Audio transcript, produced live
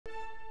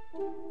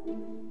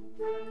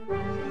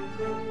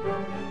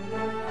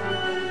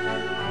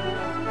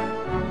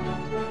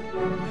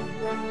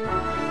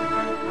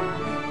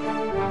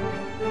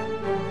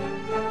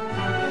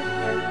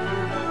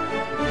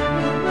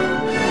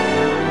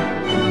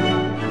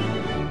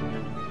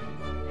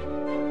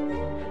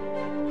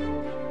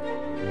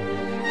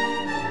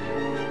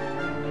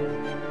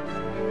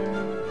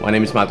My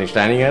name is Martin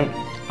Steininger.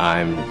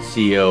 I'm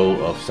CEO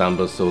of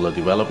Samba Solar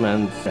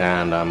Developments,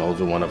 and I'm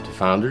also one of the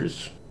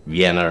founders,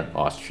 Vienna,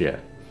 Austria.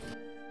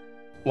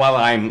 Well,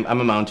 I'm a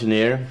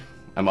mountaineer.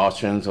 I'm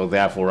Austrian, so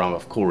therefore,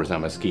 of course,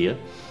 I'm a skier.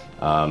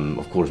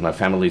 Of course, my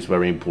family is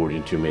very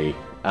important to me.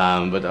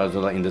 But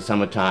also in the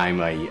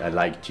summertime, I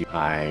like to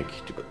hike.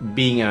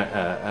 Being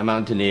a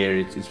mountaineer,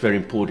 it's very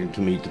important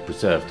to me to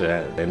preserve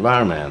the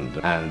environment.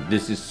 And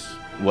this is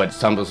what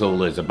Samba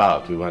Solar is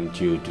about. We want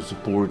to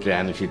support the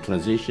energy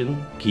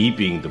transition,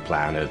 keeping the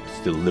planet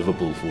still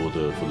livable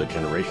for the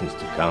generations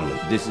to come.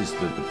 This is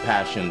the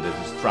passion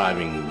that is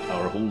driving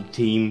our whole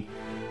team,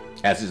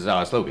 as is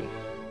our slogan,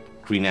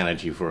 green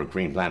energy for a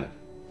green planet.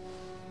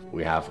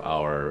 We have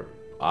our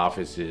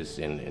offices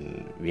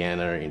in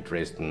Vienna, in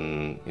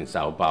Dresden, in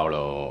Sao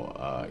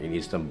Paulo, in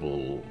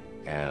Istanbul,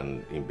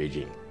 and in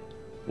Beijing.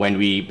 When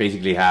we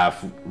basically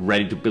have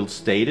ready-to-build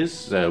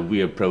status,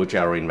 we approach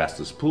our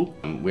investors pool.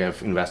 We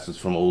have investors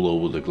from all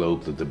over the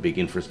globe, the big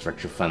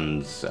infrastructure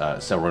funds,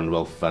 sovereign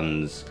wealth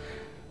funds,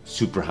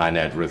 super high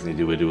net worth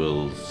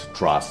individuals,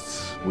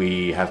 trusts.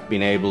 We have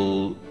been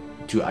able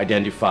to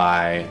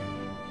identify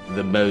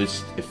the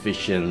most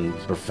efficient,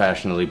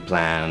 professionally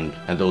planned,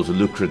 and also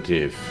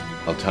lucrative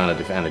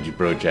alternative energy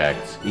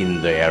projects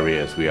in the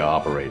areas we are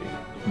operating.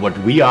 What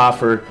we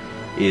offer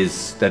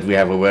is that we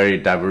have a very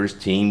diverse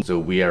team. So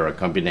we are a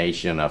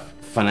combination of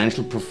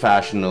financial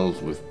professionals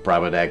with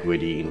private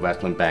equity,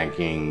 investment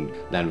banking.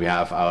 Then we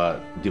have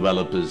our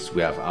developers,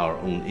 we have our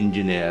own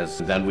engineers.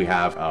 Then we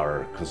have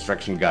our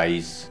construction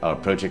guys, our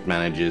project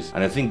managers.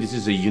 And I think this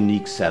is a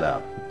unique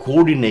setup.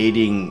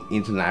 Coordinating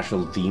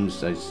international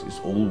teams is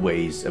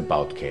always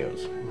about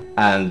chaos.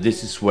 And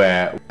this is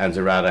where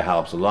Ansarada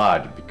helps a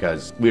lot,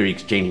 because we're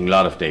exchanging a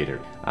lot of data,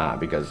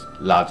 because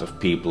lots of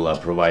people are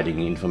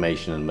providing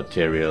information and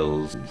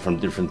materials from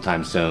different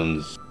time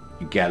zones.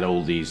 You get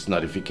all these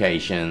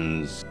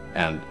notifications,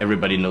 and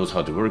everybody knows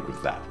how to work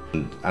with that.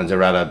 And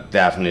Ansarada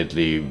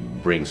definitely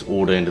brings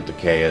order into the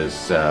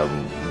chaos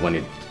when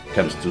it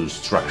comes to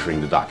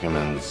structuring the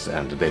documents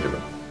and the data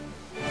room.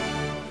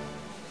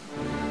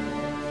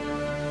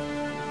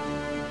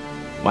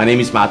 My name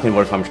is Martin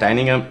Wolfram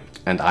Steininger,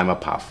 and I'm a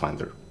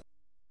pathfinder.